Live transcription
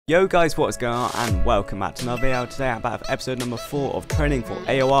Yo guys, what's going on and welcome back to another video. Today I'm about episode number 4 of training for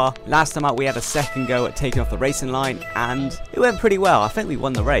AOR. Last time out we had a second go at taking off the racing line and it went pretty well. I think we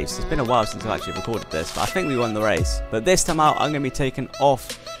won the race. It's been a while since I've actually recorded this, but I think we won the race. But this time out I'm going to be taking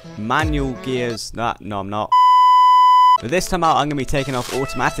off manual gears. No, I'm not. But this time out I'm going to be taking off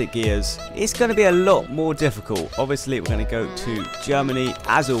automatic gears. It's going to be a lot more difficult. Obviously we're going to go to Germany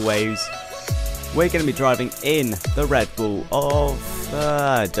as always. We're going to be driving in the Red Bull of,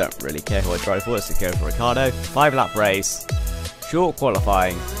 I don't really care who I drive for, let's go for Ricardo. 5-lap race, short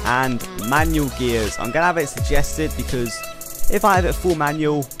qualifying, and manual gears. I'm going to have it suggested because if I have it full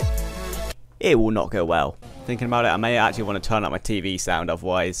manual, it will not go well. Thinking about it, I may actually want to turn up my TV sound,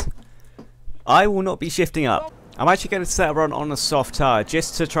 otherwise I will not be shifting up. I'm actually going to set a run on a soft tire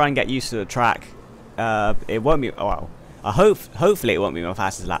just to try and get used to the track. It won't be, oh well. Hopefully it won't be my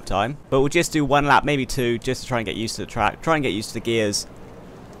fastest lap time, but we'll just do 1 lap, maybe 2, just to try and get used to the track, try and get used to the gears.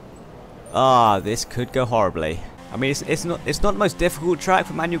 This could go horribly. I mean, it's not the most difficult track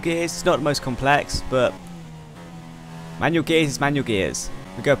for manual gears, it's not the most complex, but manual gears is manual gears.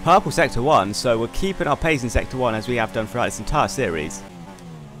 We go purple sector 1, so we're keeping our pace in sector 1 as we have done throughout this entire series.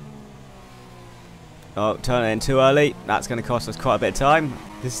 Oh, turn it in too early, that's going to cost us quite a bit of time.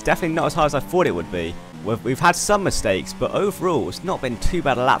 This is definitely not as hard as I thought it would be. We've had some mistakes, but overall it's not been too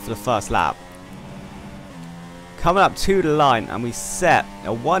bad a lap for the first lap. Coming up to the line and we set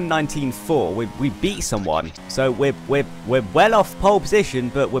a 1:19.4. We beat someone, so we're well off pole position,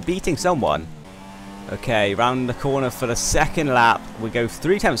 but we're beating someone. Okay, round the corner for the second lap, we go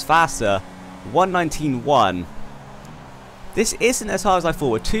 3 times faster, 1:19.1. This isn't as hard as I thought.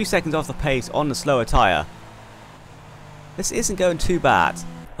 We're 2 seconds off the pace on the slower tyre. This isn't going too bad.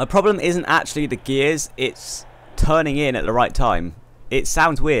 My problem isn't actually the gears, it's turning in at the right time. It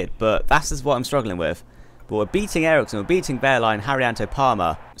sounds weird, but that's just what I'm struggling with. But we're beating Ericsson, we're beating Bearline, Haryanto,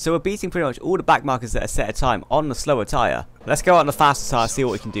 Palmer. So we're beating pretty much all the back markers that are set a time on the slower tyre. Let's go out on the faster tyre, see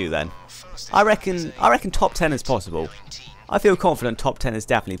what we can do then. I reckon top 10 is possible. I feel confident top 10 is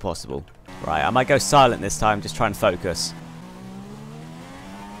definitely possible. Right, I might go silent this time, just try and focus.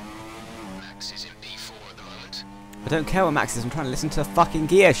 I don't care what Max is, I'm trying to listen to the fucking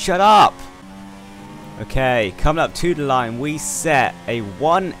gear, shut up! Okay, coming up to the line, we set a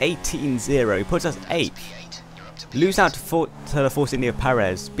 1:18.0, he puts us 8th. Lose out to the Force India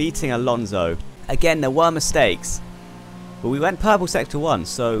Perez, beating Alonso. Again, there were mistakes, but we went purple sector 1,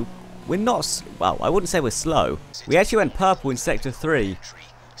 so we're not, well, I wouldn't say we're slow. We actually went purple in sector 3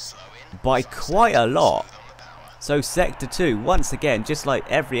 by quite a lot. So sector 2, once again, just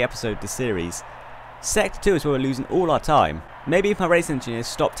like every episode of the series, sector 2 is where we're losing all our time. Maybe if my race engineers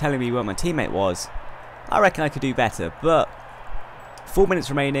stopped telling me where my teammate was, I reckon I could do better, but 4 minutes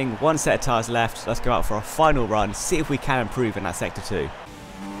remaining, 1 set of tyres left, let's go out for a final run, see if we can improve in that sector 2.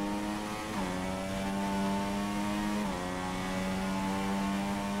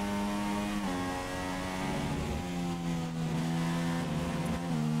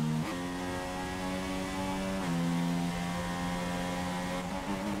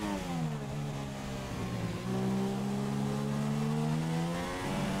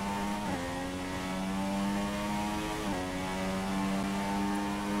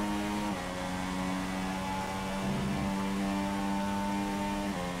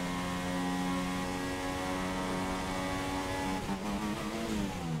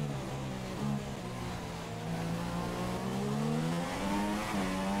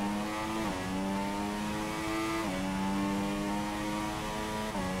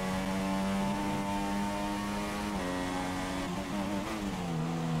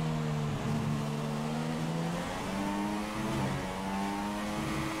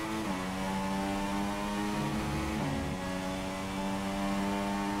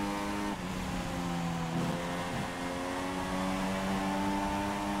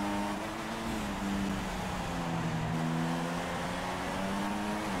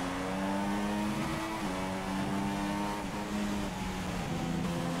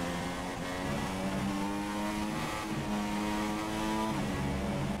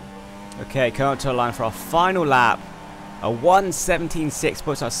 Okay, coming up to the line for our final lap. A 1:17.6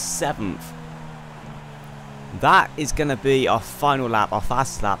 puts us 7th. That is going to be our final lap, our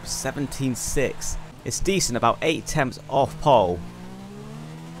fastest lap, 17.6. It's decent, about 8 attempts off pole.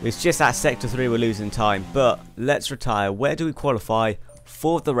 It's just that sector 3 we're losing time, but let's retire. Where do we qualify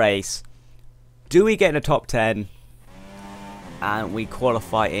for the race? Do we get in the top 10? And we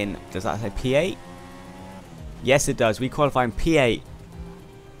qualify in, does that say P8? Yes it does, we qualify in P8.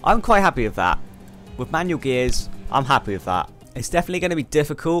 I'm quite happy with that. With manual gears, I'm happy with that. It's definitely going to be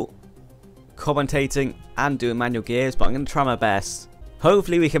difficult commentating and doing manual gears, but I'm going to try my best.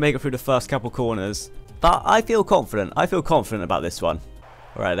 Hopefully we can make it through the first couple corners. But I feel confident. I feel confident about this one.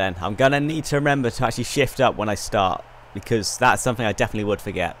 Alright then, I'm going to need to remember to actually shift up when I start, because that's something I definitely would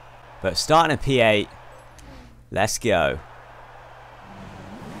forget. But starting at P8, let's go.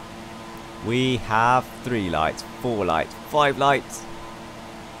 We have 3 lights, 4 lights, 5 lights.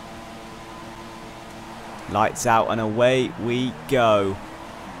 Lights out and away we go.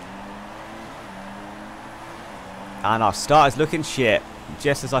 And our start is looking shit,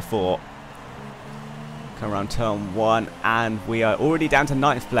 just as I thought. Come around turn 1 and we are already down to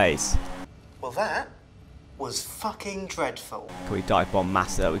 9th place. Well, that was fucking dreadful. Can we dive bomb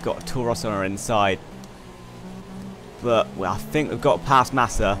Massa? We've got Tauros on our inside. But well, I think we've got past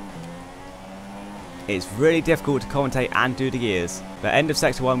Massa. It's really difficult to commentate and do the gears. But end of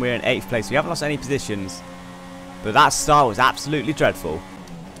sector 1 we're in 8th place. We haven't lost any positions. But that start was absolutely dreadful.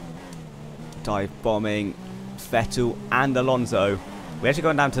 Dive bombing Vettel and Alonso. We're actually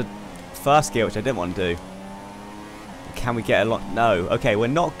going down to first gear, which I didn't want to do. Can we get a lot? No. Okay, we're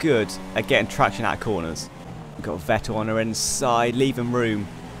not good at getting traction out of corners. We've got Vettel on her inside, leaving room.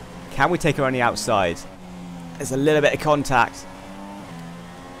 Can we take her on the outside? There's a little bit of contact.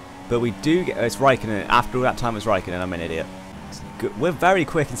 But we do get... it's Raikkonen. After all that time it's Raikkonen. I'm an idiot. We're very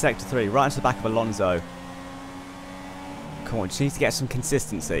quick in sector 3, right into the back of Alonso. Come on, just need to get some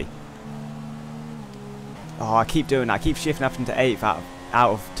consistency. Oh, I keep doing that. I keep shifting up into 8th out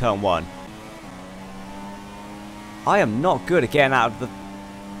of turn 1. I am not good at getting out of the...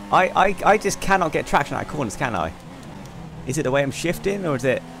 I just cannot get traction out of corners, can I? Is it the way I'm shifting, or is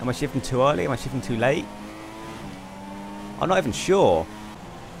it... am I shifting too early? Am I shifting too late? I'm not even sure.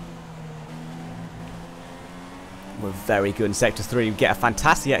 We're very good in sector 3. We get a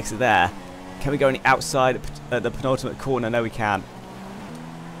fantastic exit there. Can we go on the outside at the penultimate corner? No, we can't.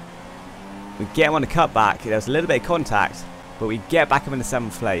 We get him on the cutback. There's a little bit of contact, but we get back up in the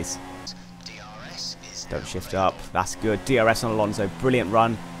 7th place. Don't shift up. That's good. DRS on Alonso. Brilliant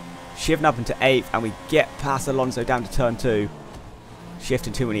run. Shifting up into 8th, and we get past Alonso down to turn 2.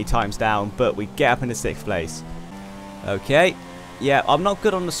 Shifting too many times down, but we get up into 6th place. Okay. Yeah, I'm not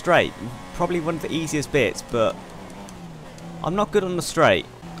good on the straight. Probably one of the easiest bits, but I'm not good on the straight.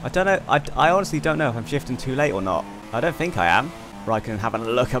 I don't know. I honestly don't know if I'm shifting too late or not. I don't think I am. Raikkonen having a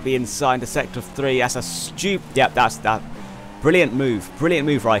look up the inside to sector 3. That's a stupid... yep, that's that. Brilliant move. Brilliant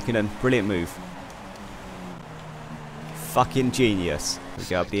move, Raikkonen. Brilliant move. Fucking genius. We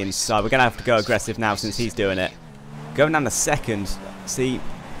go up the inside. We're going to have to go aggressive now since he's doing it. Going down the 2nd. See,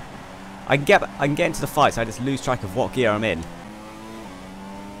 I can get into the fight, so I just lose track of what gear I'm in.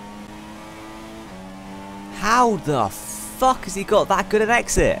 How the fuck has he got that good an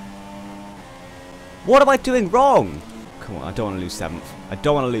exit? What am I doing wrong? Come on, I don't want to lose 7th. I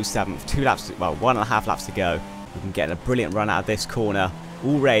don't want to lose 7th. 2 laps, well, 1.5 laps to go. We can get a brilliant run out of this corner.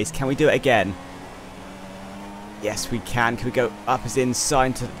 All raised. Can we do it again? Yes, we can. Can we go up as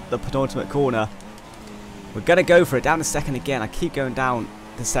inside to the penultimate corner? We're going to go for it. Down to 2nd again. I keep going down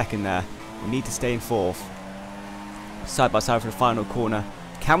to 2nd there. We need to stay in 4th. Side by side for the final corner.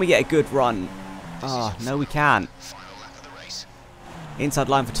 Can we get a good run? Ah, oh, no we can't. Inside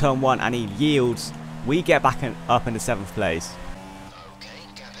line for turn 1 and he yields. We get back up into 7th place. Okay,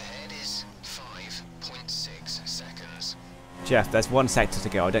 gap ahead is 5.6 seconds. Jeff, there's 1 sector to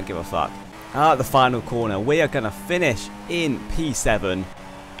go. I don't give a fuck. At the final corner, we are going to finish in P7.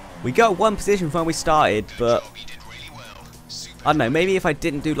 We got 1 position from when we started, but I don't know, maybe if I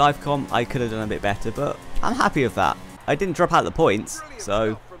didn't do live comm, I could have done a bit better, but I'm happy with that. I didn't drop out the points,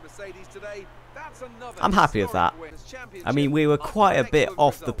 so I'm happy with that. I mean, we were quite a bit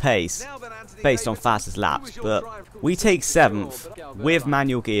off the pace based on fastest laps, but we take 7th with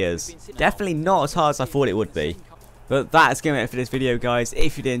manual gears. Definitely not as hard as I thought it would be. But that is going to be it for this video, guys.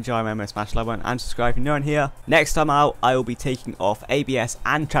 If you did enjoy, remember to smash the like button and subscribe if you're new on here. Next time out, I will be taking off ABS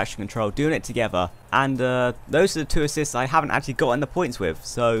and traction control, doing it together. And those are the 2 assists I haven't actually gotten the points with,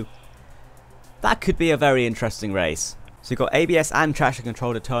 so that could be a very interesting race. So you've got ABS and traction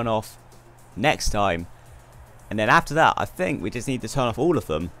control to turn off next time. And then after that, I think we just need to turn off all of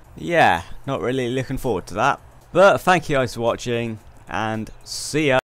them. Yeah, not really looking forward to that. But thank you guys for watching, and see ya.